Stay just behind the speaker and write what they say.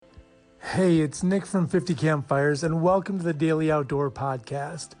Hey, it's Nick from 50 Campfires, and welcome to the Daily Outdoor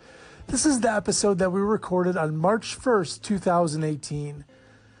Podcast. This is the episode that we recorded on March 1st, 2018.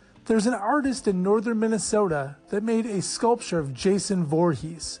 There's an artist in northern Minnesota that made a sculpture of Jason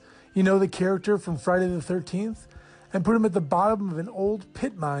Voorhees, you know, the character from Friday the 13th, and put him at the bottom of an old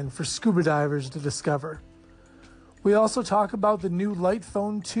pit mine for scuba divers to discover. We also talk about the new Light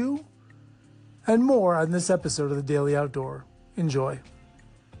Phone 2 and more on this episode of the Daily Outdoor. Enjoy.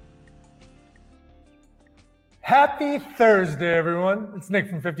 Happy Thursday, everyone. It's Nick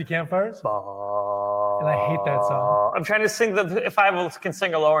from 50 Campfires. And I hate that song. I'm trying to sing if I can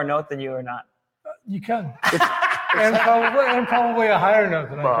sing a lower note than you or not. You can. and probably a higher note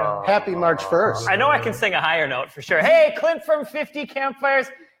than I can. Happy March 1st. I know I can sing a higher note for sure. Hey, Clint from 50 Campfires.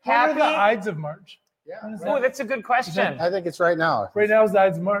 Happy. What are the Ides of March? Yeah. Oh, that's a good question. I think it's right now. Right now is the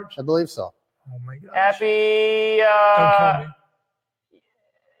Ides of March. I believe so. Oh my gosh. Happy. Don't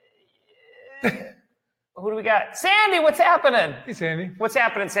kill me. Who do we got? Sandy, what's happening? Hey, Sandy. What's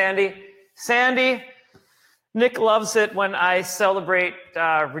happening, Sandy? Sandy, Nick loves it when I celebrate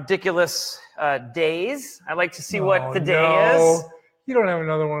ridiculous days. I like to see what the day is. You don't have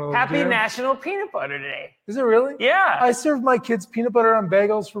another one of those. Happy National Peanut Butter Day. Is it really? Yeah. I served my kids peanut butter on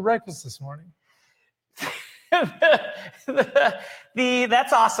bagels for breakfast this morning.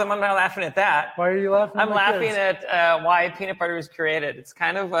 That's awesome. I'm not laughing at that. Why are you laughing? I'm laughing at why peanut butter was created. It's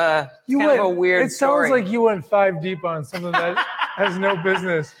kind of a weird story. It sounds like you went 5 deep on something that has no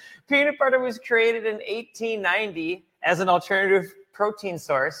business. Peanut butter was created in 1890 as an alternative protein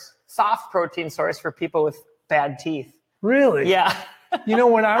source, soft protein source for people with bad teeth. Really? Yeah. You know,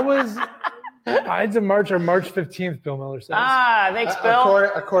 when I was Ides of March are March 15th, Bill Miller says. Thanks, Bill.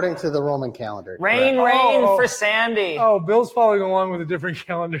 According to the Roman calendar. Rain for Sandy. Oh, Bill's following along with a different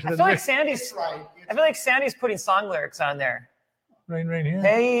calendar. I feel like Sandy's putting song lyrics on there. Rain here.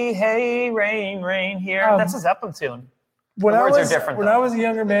 Hey, rain here. That's a Zeppelin tune. When The words are different. When I was a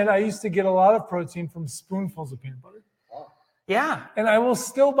younger man, I used to get a lot of protein from spoonfuls of peanut butter. Yeah. And I will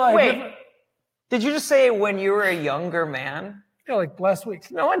still buy. Wait, did you just say when you were a younger man? Yeah, like last week.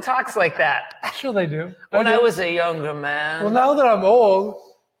 No one talks like that. Sure they do. When I was a younger man. Well, now that I'm old,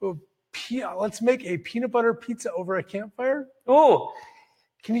 let's make a peanut butter pizza over a campfire. Ooh.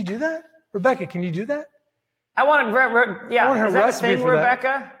 Can you do that? Rebecca, can you do that? I wanted, yeah. I want her is that recipe the thing, for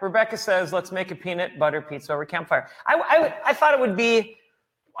Rebecca? that. Rebecca says, let's make a peanut butter pizza over a campfire. I thought it would be,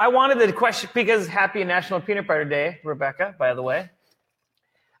 I wanted the question, because happy National Peanut Butter Day, Rebecca, by the way.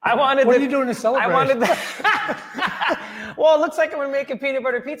 What are you doing to celebrate? I wanted well, it looks like I'm going to make a peanut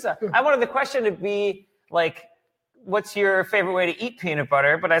butter pizza. I wanted the question to be like, what's your favorite way to eat peanut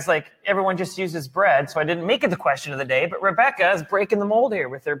butter? But I was like, everyone just uses bread, so I didn't make it the question of the day. But Rebecca is breaking the mold here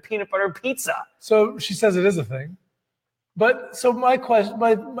with her peanut butter pizza. So she says it is a thing. But so my question,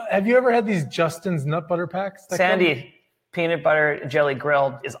 have you ever had these Justin's nut butter packs? Sandy, peanut butter jelly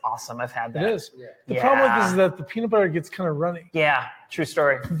grilled is awesome. I've had that. It is. Yeah. The problem with this is that the peanut butter gets kind of runny. Yeah, true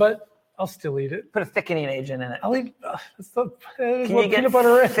story. But I'll still eat it. Put a thickening agent in it. I'll eat. Can you get peanut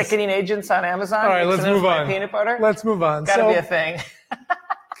butter thickening agents on Amazon? All right, let's move on. Peanut butter. Let's move on. Gotta be a thing.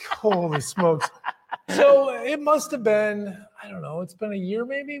 Holy smokes! So it must have been. I don't know. It's been a year,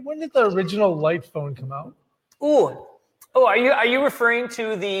 maybe. When did the original Light Phone come out? Oh, are you referring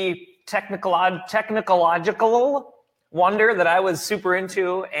to the technological wonder that I was super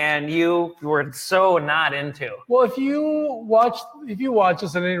into and you were so not into? Well, if you watch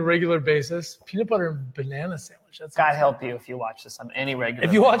us on any regular basis, peanut butter and banana sandwich. That's God help you if you watch this on any regular basis.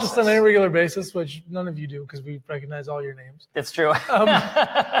 If you watch us on any regular basis, which none of you do because we recognize all your names. It's true. Is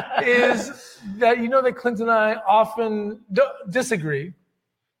that that Clint and I often disagree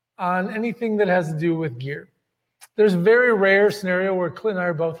on anything that has to do with gear. There's a very rare scenario where Clint and I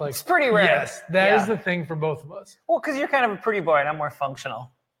are both like, it's pretty rare. Yes, that is the thing for both of us. Well, because you're kind of a pretty boy and I'm more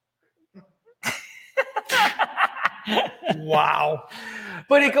functional. Wow.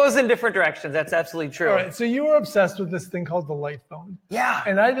 But it goes in different directions. That's absolutely true. All right. So you were obsessed with this thing called the Light Phone. Yeah.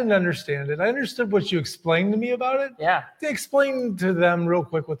 And I didn't understand it. I understood what you explained to me about it. Yeah. Explain to them real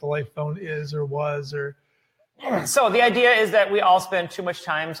quick what the Light Phone is or was or. So the idea is that we all spend too much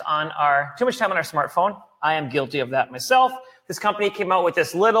time on our smartphone. I am guilty of that myself. This company came out with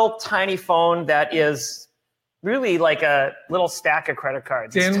this little tiny phone that is really like a little stack of credit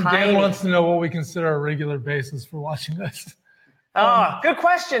cards. Dan wants to know what we consider a regular basis for watching this. Good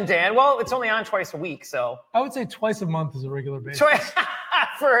question, Dan. Well, it's only on twice a week, so I would say twice a month is a regular basis.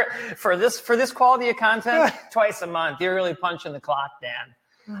 for this quality of content, twice a month. You're really punching the clock, Dan.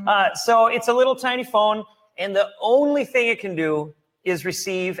 Mm-hmm. So it's a little tiny phone, and the only thing it can do is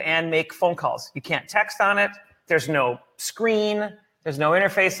receive and make phone calls. You can't text on it. There's no screen. There's no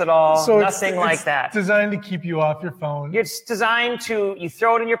interface at all. So nothing like that. Designed to keep you off your phone. It's designed to, you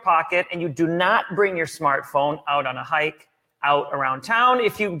throw it in your pocket and you do not bring your smartphone out on a hike, out around town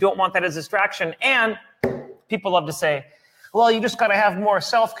if you don't want that as a distraction. And people love to say, well, you just got to have more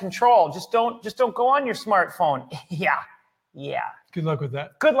self-control. Just don't go on your smartphone. Yeah. Good luck with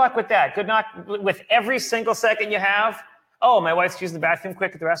that. Good luck with that. Good luck with every single second you have. Oh, my wife's using the bathroom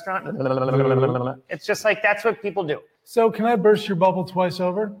quick at the restaurant. It's just like, that's what people do. So can I burst your bubble twice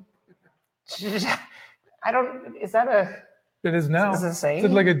over? Is that a... It is now. Is it saying?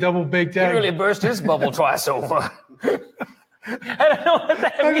 It's like a double baked egg. He really burst his bubble twice over. I don't know what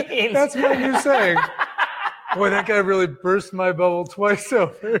that means. That's my new saying. Boy, that guy really burst my bubble twice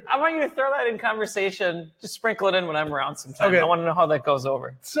over. I want you to throw that in conversation. Just sprinkle it in when I'm around sometime. Okay. I want to know how that goes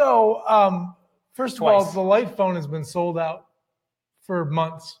over. So, first of all, Twice. the light phone has been sold out for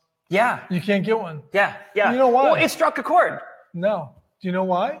months. Yeah. You can't get one. Yeah. You know why? Well, it struck a chord. No. Do you know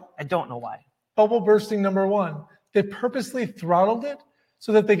why? I don't know why. Bubble bursting number one. They purposely throttled it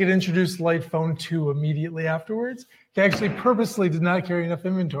so that they could introduce Light Phone 2 immediately afterwards. They actually purposely did not carry enough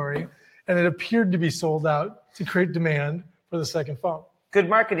inventory, and it appeared to be sold out to create demand for the second phone. Good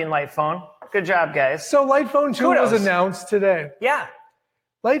marketing, Light Phone. Good job, guys. So Light Phone 2 was Kudos. announced today. Yeah.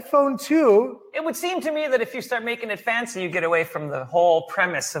 Light Phone 2, It would seem to me that if you start making it fancy, you get away from the whole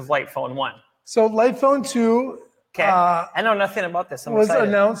premise of Light Phone 1. so Light Phone 2 Okay. I know nothing about this. I'm was excited.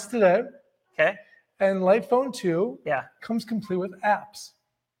 announced today, Okay. and Light Phone 2 Yeah. comes complete with apps.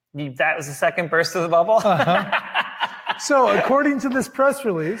 That was the second burst of the bubble? So according to this press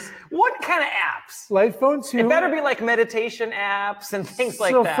release, What kind of apps? Light Phone 2... It better be like meditation apps and things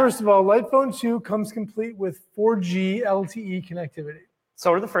like So that. first of all, Light Phone 2 comes complete with 4G LTE connectivity.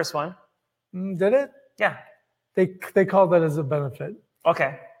 So did the first one. Did it? Yeah. They call that as a benefit.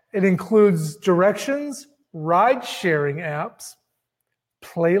 Okay. It includes directions, ride-sharing apps,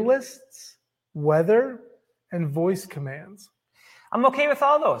 playlists, weather, and voice commands. I'm okay with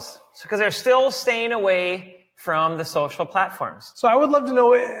all those because they're still staying away from the social platforms. So I would love to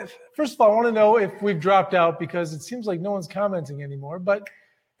know if, first of all, I want to know if we've dropped out because it seems like no one's commenting anymore. But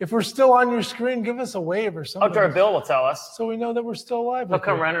if we're still on your screen, give us a wave or something. Outdoor Bill will tell us. So we know that we're still alive. He'll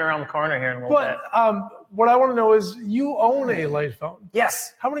come running around the corner here in a little But bit. what I want to know is you own a Light Phone.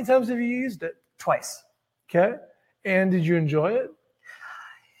 Yes, How many times have you used it? twice. Okay. And did you enjoy it?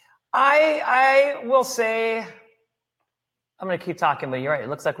 I will say, I'm going to keep talking, but you're right. It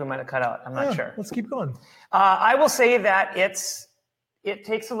looks like we might have cut out. I'm not sure. Let's keep going. I will say that it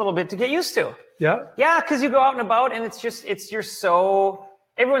takes a little bit to get used to. Yeah. Yeah, because you go out and about and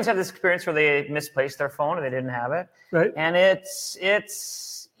everyone's had this experience where they misplaced their phone or they didn't have it. Right. And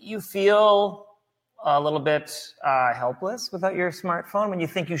you feel a little bit helpless without your smartphone when you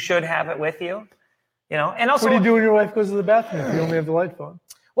think you should have it with you. And also, What do you do when your wife goes to the bathroom if you only have the Light Phone?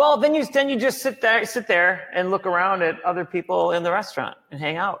 well, then you just sit there and look around at other people in the restaurant and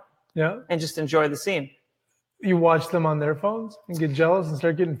hang out Yeah. and just enjoy the scene. You watch them on their phones and get jealous and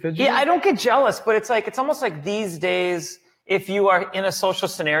start getting fidgety? Yeah, I don't get jealous, but it's almost like these days, if you are in a social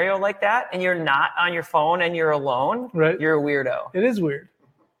scenario like that and you're not on your phone and you're alone, Right. you're a weirdo. It is weird.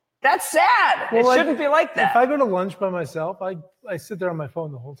 That's sad. Well, it like, shouldn't be like that. If I go to lunch by myself, I sit there on my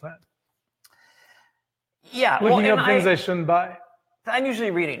phone the whole time, yeah, looking and up things I shouldn't buy. I'm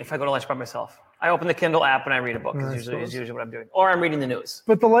usually reading if I go to lunch by myself. I open the Kindle app and I read a book. I Is suppose. usually what I'm doing. Or I'm reading the news.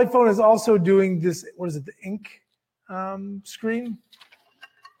 But the Light Phone is also doing this, what is it, the ink screen?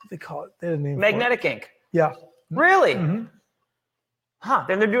 What do they call it? They had a name for it. Magnetic ink. Yeah. Really? Mm-hmm. Huh.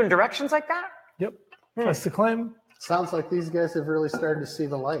 Then they're doing directions like that? Yep. That's the claim. Sounds like these guys have really started to see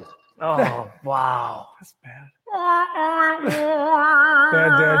the light. Oh, wow. That's bad.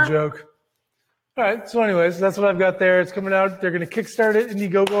 Bad dad joke. All right. So anyways, that's what I've got there. It's coming out. They're going to kickstart it,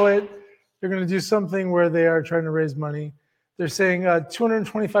 Indiegogo it. They're going to do something where they are trying to raise money. They're saying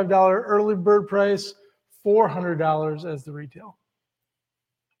 $225 early bird price, $400 as the retail.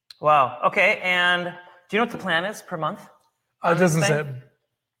 Wow. Okay. And do you know what the plan is per month? It doesn't thing? say.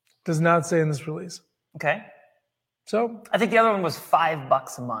 Does not say in this release. Okay. So I think the other one was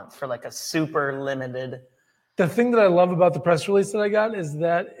 $5 a month for like a super limited. the thing that I love about the press release that I got is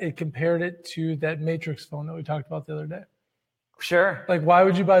that it compared it to that Matrix phone that we talked about the other day. Sure. Like, why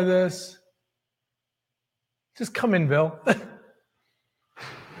would you buy this? Just come in, Bill.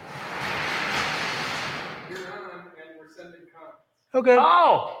 Okay.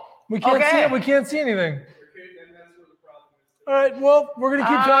 Oh, We can't see okay. it. We can't see anything. All right. Well, we're going to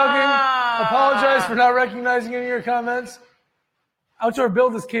keep talking. Apologize for not recognizing any of your comments. Outdoor Bill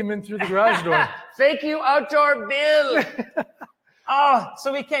just came in through the garage door. Thank you, Outdoor Bill. Oh,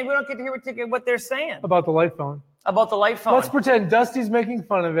 so we don't get to hear what they're saying. About the light phone. about the light phone. Let's pretend Dusty's making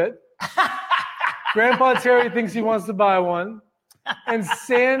fun of it. Grandpa Terry thinks he wants to buy one. And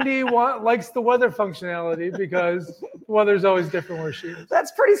Sandy likes the weather functionality because the weather's always different where she is.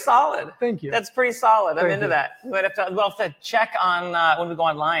 That's pretty solid. Thank you. That's pretty solid. I'm Thank into you. that. We'll have to check on when we go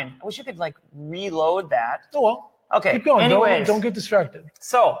online. I wish you could like reload that. Oh, well. Okay. Keep going. Anyways, Don't get distracted.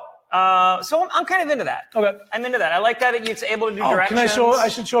 So I'm kind of into that. Okay. I'm into that. I like that it's able to do Oh, directions. I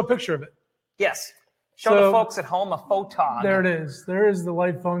should show a picture of it. Yes. Show the folks at home a photon. There it is. There is the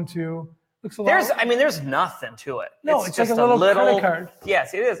light phone 2. Looks a lot. There's nothing to it. No, it's just like a little credit card.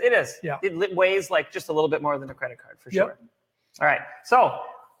 Yes, it is. It is. Yeah. It weighs like just a little bit more than a credit card for Yep. sure. All right. So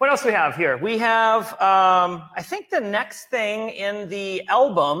what else do we have here? We have, I think the next thing in the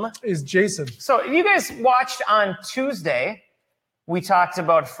album is Jason. So if you guys watched on Tuesday, we talked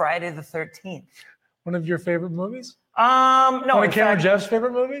about Friday the 13th. One of your favorite movies? No. One of Cameron Jeff's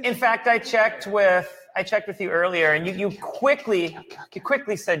favorite movies? In fact, I checked with you earlier, and you quickly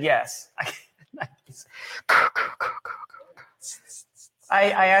said yes.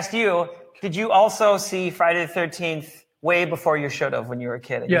 I asked you, did you also see Friday the 13th way before you should have when you were a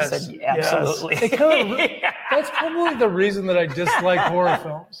kid? And Yes. you said absolutely. Yes. That's probably the reason that I dislike horror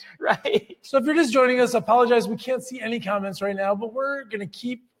films. Right. So if you're just joining us, apologize. We can't see any comments right now, but we're going to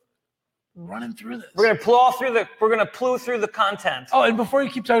keep running through this. We're gonna plow through the content. Oh, and before you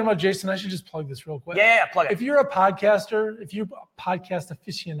keep talking about Jason, I should just plug this real quick. Yeah, plug it. If you're a podcaster, if you're a podcast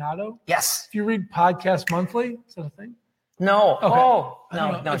aficionado, yes. If you read Podcast Monthly, is that a thing? No. Okay. Oh,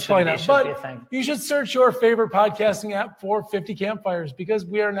 no, it's probably not. It should But be a thing. you should search your favorite podcasting app for 50 Campfires because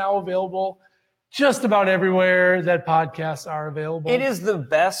we are now available just about everywhere that podcasts are available. It is the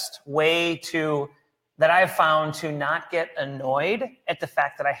best way that I've found to not get annoyed at the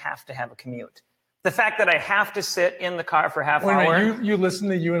fact that I have to have a commute. The fact that I have to sit in the car for half an hour. You listen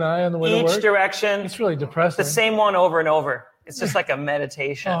to you and I on the way to work? Each direction. It's really depressing. The same one over and over. It's just like a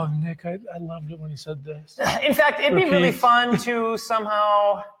meditation. Oh, Nick, I loved it when you said this. In fact, it'd be really fun to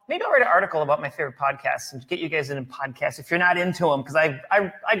somehow, maybe I'll write an article about my favorite podcasts and get you guys into podcasts if you're not into them, because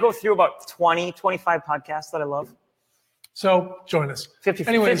I go through about 20, 25 podcasts that I love. So join us. 50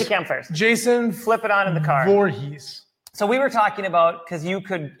 campfires. Jason, flip it on in the car. Voorhees. So we were talking about, because you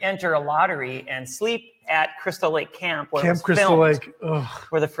could enter a lottery and sleep at Crystal Lake Camp, where Camp Crystal Lake. Ugh.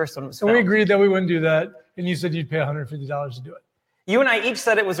 Where the first one was And filmed. we agreed that we wouldn't do that, and you said you'd pay $150 to do it. You and I each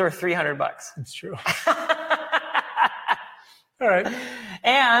said it was worth $300. It's true. All right.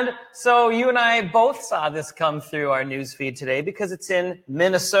 And so you and I both saw this come through our news feed today because it's in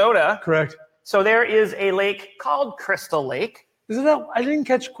Minnesota. Correct. So there is a lake called Crystal Lake. Is it I didn't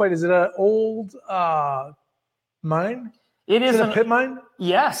catch quite. Is it an old mine? It is a pit mine?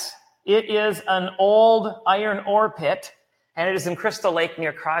 Yes. It is an old iron ore pit, and it is in Crystal Lake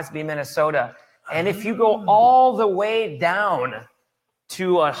near Crosby, Minnesota. And if you go all the way down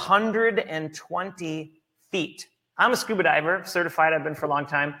to 120 feet, I'm a scuba diver, certified. I've been for a long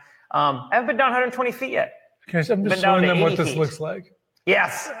time. I haven't been down 120 feet yet. Okay, so I'm just showing them what this looks like.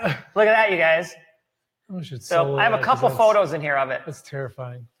 Yes. Look at that, you guys. So I have a couple photos in here of it. That's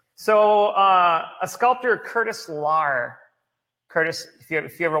terrifying. So a sculptor, Curtis Lahr. Curtis,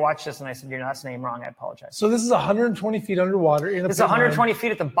 if you ever watch this and I said your last name wrong, I apologize. So this is 120 feet underwater in a It's pit 120 mine.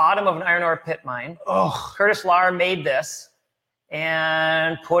 feet at the bottom of an iron ore pit mine. Oh. Curtis Lahr made this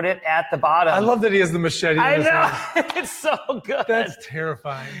and put it at the bottom. I love that he has the machete in his hand. I know. It's so good. That's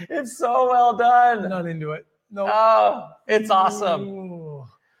terrifying. It's so well done. I'm not into it. No. Oh, it's awesome. Ooh.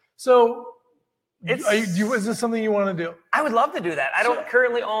 So It's, is this something you want to do? I would love to do that. I don't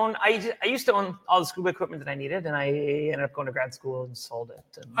currently own, I used to own all the scuba equipment that I needed, and I ended up going to grad school and sold it.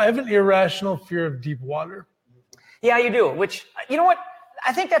 And, I have an irrational fear of deep water. yeah, you do, which, you know what?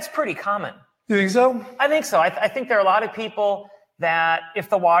 I think that's pretty common. You think so? I think so. I think there are a lot of people that if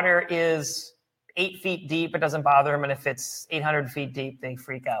the water is 8 feet deep, it doesn't bother them, and if it's 800 feet deep, they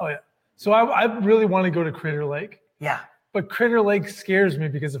freak out. Oh, yeah. So I really want to go to Crater Lake. Yeah. But Crater Lake scares me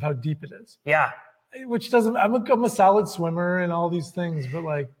because of how deep it is. Yeah. Which doesn't, I'm a solid swimmer and all these things, but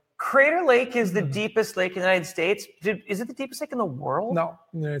like. Crater Lake is the deepest lake in the United States. Is it the deepest lake in the world? No,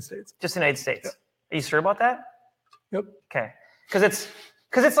 in the United States. Just the United States. Yep. Are you sure about that? Yep. Okay. Because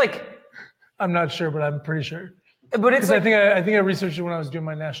it's like. I'm not sure, but I'm pretty sure. But it's like, I think I researched it when I was doing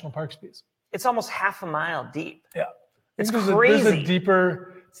my national parks piece. it's almost half a mile deep. Yeah. It's there's crazy.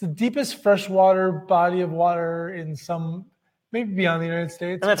 It's the deepest freshwater body of water in maybe beyond the United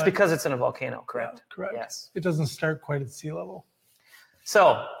States. And that's because it's in a volcano, correct? Yeah, correct. Yes. It doesn't start quite at sea level.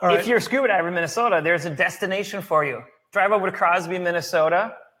 So right. if you're a scuba diver in Minnesota, there's a destination for you. Drive over to Crosby,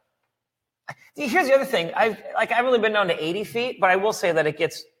 Minnesota. Here's the other thing. I've only been down to 80 feet, but I will say that it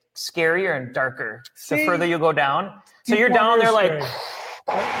gets scarier and darker the See? further you go down. So Deep you're down water there is like,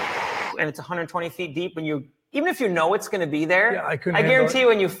 scary. and it's 120 feet deep, and even if you know it's going to be there, Yeah, I couldn't I handle guarantee it. you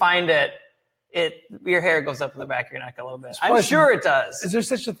when you find it, your hair goes up in the back of your neck a little bit. I'm Plus, sure it does. Is there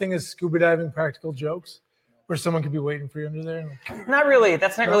such a thing as scuba diving practical jokes? Where someone could be waiting for you under there? Not really.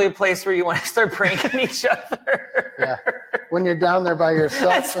 That's not really a place where you want to start pranking each other. Yeah. When you're down there by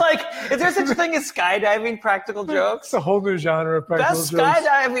yourself. It's like, is there such a thing as skydiving practical jokes? It's a whole new genre of practical Best jokes.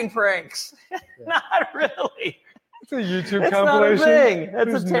 skydiving pranks. Not really. It's a YouTube It's not a compilation. thing. That's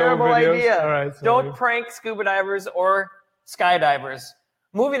There's a no terrible videos. idea. All right, sorry. Don't prank scuba divers or skydivers.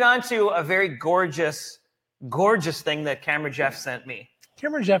 Moving on to a very gorgeous thing that Camera Jeff sent me.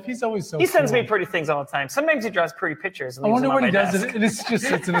 Cameron Jeff, he's always so He sends cool. me pretty things all the time. Sometimes he draws pretty pictures. And I leaves wonder them what on he my does. desk. It just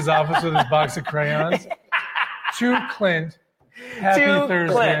sits in his office with his box of crayons. To Clint, happy To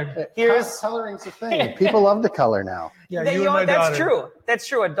Thursday. Clint. Here's Coloring's a thing. People love to color now. Yeah, you you and know my what? That's daughter. true. That's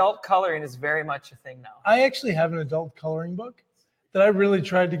true. Adult coloring is very much a thing now. I actually have an adult coloring book that I really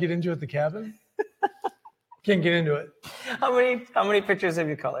tried to get into at the cabin. Can't get into it. How many pictures have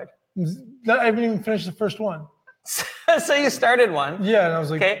you colored? I haven't even finished the first one. So you started one. Yeah, and I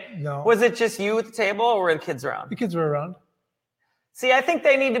was like, Okay. no. Was it just you at the table, or were the kids around? The kids were around. See, I think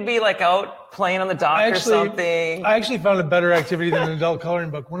they need to be like out playing on the dock or something. I actually found a better activity than an adult coloring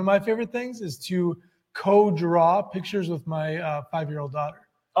book. One of my favorite things is to co-draw pictures with my 5-year-old daughter.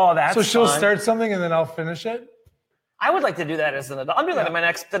 Oh, that's So she'll fun. start something and then I'll finish it. I would like to do that as an adult. I'll do that in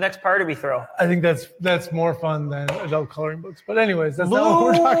the next party we throw. I think that's more fun than adult coloring books. But anyways, that's not what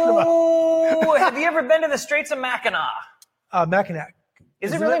we're talking about. Ooh, have you ever been to the Straits of Mackinac? Mackinac.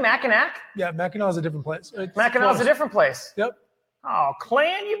 Is it Isn't really it? Mackinac? Yeah, Mackinac is a different place. It's Mackinac's close. a different place. Yep. Oh,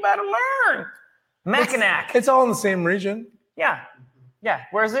 Clan, you better learn. Mackinac. It's all in the same region. Yeah.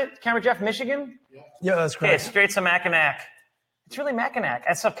 Where is it? Camera Jeff, Michigan? Yeah, that's Okay, correct. Straits of Mackinac. It's really Mackinac.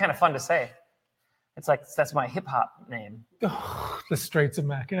 That's kind of fun to say. It's like, that's my hip hop name. The Straits of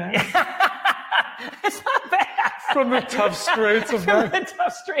Mackinac. It's not bad. From the tough Straits of From Mackinac. the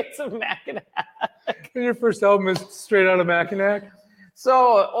tough Straits of Mackinac. And your first album is straight out of Mackinac.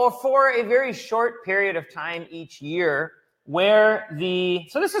 So, or for a very short period of time each year, so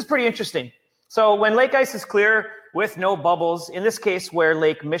this is pretty interesting. So when lake ice is clear with no bubbles, in this case where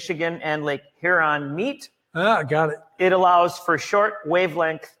Lake Michigan and Lake Huron meet, Got it. it allows for short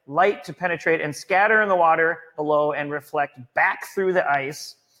wavelength light to penetrate and scatter in the water below and reflect back through the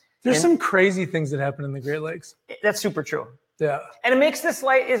ice. There's some crazy things that happen in the Great Lakes. That's super true. Yeah. And it makes this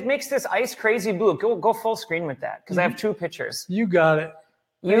ice crazy blue. Go full screen with that, because I have two pictures. You got it.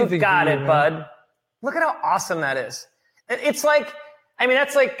 You Anything got for it, you, man. bud. Look at how awesome that is. It's like,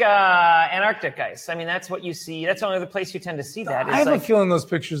 that's like Antarctic ice. That's what you see. That's the only other place you tend to see that. I have a feeling those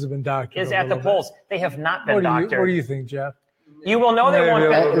pictures have been doctored. Is a at the little bit. poles. They have not been What doctored. do you think, Jeff? You will know they won't.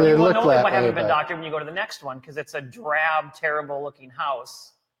 Maybe You will look know they that haven't way, been but- doctored when you go to the next one, because it's a drab, terrible-looking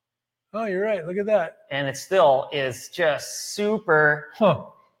house, Oh, you're right. Look at that. and it still is just super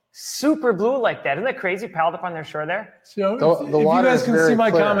blue like that. Isn't that crazy? Piled up on their shore there. So The if you water guys is can see very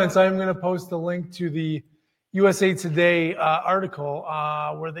my clear. comments, I'm going to post a link to the USA Today article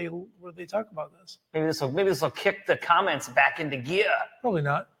where they talk about this. Maybe this will kick the comments back into gear. Probably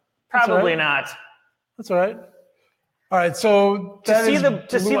not. That's all Probably right. not. That's all right. All right. So To see the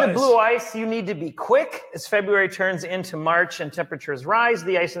ice. blue ice, you need to be quick. As February turns into March and temperatures rise,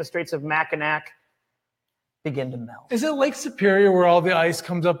 the ice in the Straits of Mackinac begin to melt. Is it Lake Superior where all the ice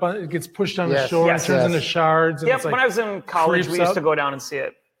comes up on it gets pushed on the Yes, shore yes, and turns yes. into shards? And Yep. it's like, When I was in college, we creeps used up? to go down and see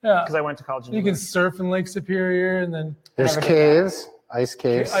it, yeah. because I went to college. In You can Duluth. surf in Lake Superior and then There's caves, ice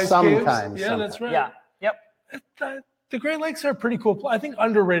caves, ice sometimes. caves. Yeah, that's right. Yeah. Yep. The Great Lakes are a pretty cool. I think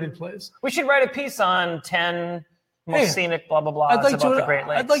underrated place. We should write a piece on 10 most Hey, scenic blah blah blah I'd like about the Great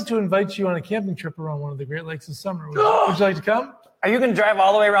Lakes. I'd like to invite you on a camping trip around one of the Great Lakes this summer. Would you like to come? Are you going to drive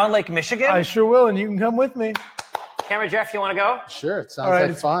all the way around Lake Michigan? I sure will, and you can come with me. Camera Jeff, you want to go? Sure, it sounds All right,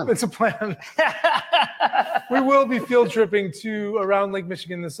 like fun. it's a plan. We will be field tripping to around Lake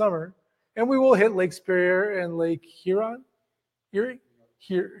Michigan this summer, and we will hit Lake Superior and Lake Huron. Huron.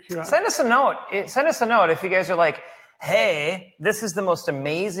 Send us a note. Send us a note if you guys are like, hey, this is the most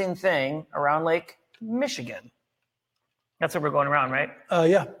amazing thing around Lake Michigan. That's what we're going around, right?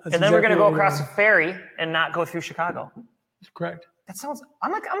 Yeah. And then we're going to go across a ferry and not go through Chicago. Correct. That sounds.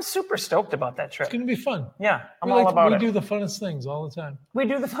 I'm super stoked about that trip. It's going to be fun. Yeah, I'm all about we it. do the funnest things all the time. We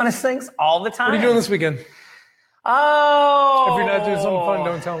do the funnest things all the time. What are you doing this weekend? Oh. If you're not doing something fun,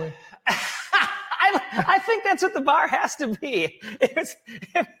 don't tell me. I think that's what the bar has to be.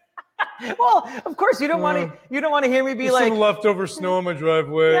 Well, of course you don't want to hear me be There's like, some leftover snow on my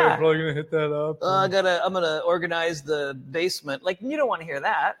driveway. Yeah. I'm probably gonna hit that up. I'm gonna organize the basement. Like, you don't want to hear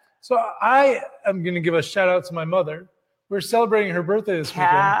that. So I am going to give a shout out to my mother. We're celebrating her birthday this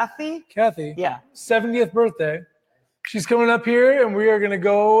weekend. Kathy. Yeah. 70th birthday. She's coming up here, and we are going to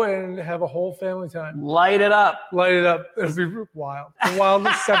go and have a whole family time. Light it up. Light it up. It'll be wild. The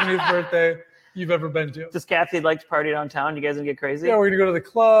wildest 70th birthday you've ever been to. Does Kathy like to party downtown? You guys gonna get crazy? Yeah, we're going to go to the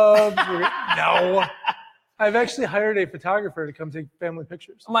club. No. I've actually hired a photographer to come take family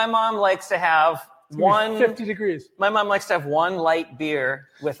pictures. My mom likes to have 50 degrees. My mom likes to have one light beer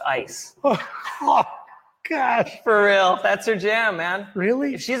with ice. Oh, gosh. For real. That's her jam, man.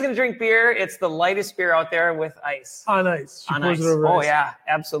 Really? If she's going to drink beer, it's the lightest beer out there with ice. On ice. She On pours ice. it over Oh, ice. yeah.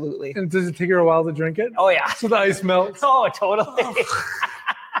 Absolutely. And does it take her a while to drink it? Oh, yeah. So the ice melts? Oh, totally.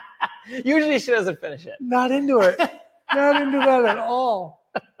 Usually she doesn't finish it. Not into it. Not into that at all.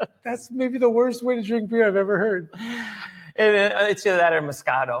 That's maybe the worst way to drink beer I've ever heard. And it's either that or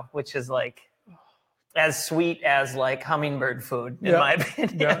Moscato, which is like as sweet as like hummingbird food, in my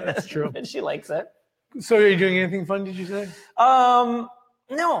opinion. Yeah, that's true. And she likes it. So are you doing anything fun, did you say? No,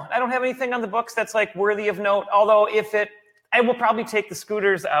 I don't have anything on the books that's like worthy of note. Although I will probably take the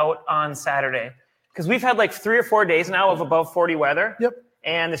scooters out on Saturday because we've had like 3 or 4 days now of above 40 weather. Yep.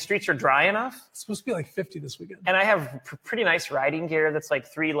 And the streets are dry enough. It's supposed to be like 50 this weekend. And I have pretty nice riding gear that's like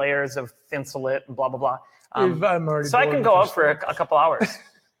 3 layers of Thinsulate and blah, blah, blah. I'm already So I bored can with go your out for a story. couple hours.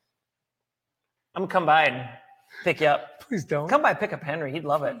 I'm going to come by and pick you up. Please don't. Come by, pick up Henry. He'd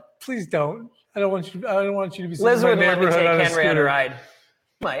love it. Please don't. I don't want you to be sitting Liz in my wouldn't let me neighborhood take on a Henry on a scooter. ride.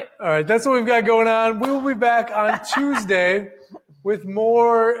 Might. All right, that's what we've got going on. We will be back on Tuesday with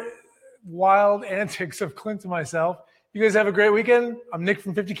more wild antics of Clint and myself. You guys have a great weekend. I'm Nick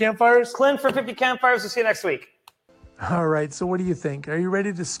from 50 Campfires. Clint for 50 Campfires. We'll see you next week. All right, so what do you think? Are you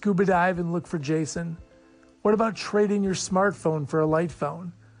ready to scuba dive and look for Jason? What about trading your smartphone for a light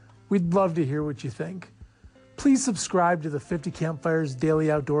phone? We'd love to hear what you think. Please subscribe to the 50 Campfires Daily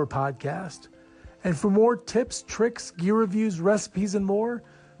Outdoor Podcast. And for more tips, tricks, gear reviews, recipes, and more,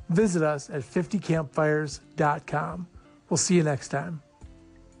 visit us at 50campfires.com. We'll see you next time.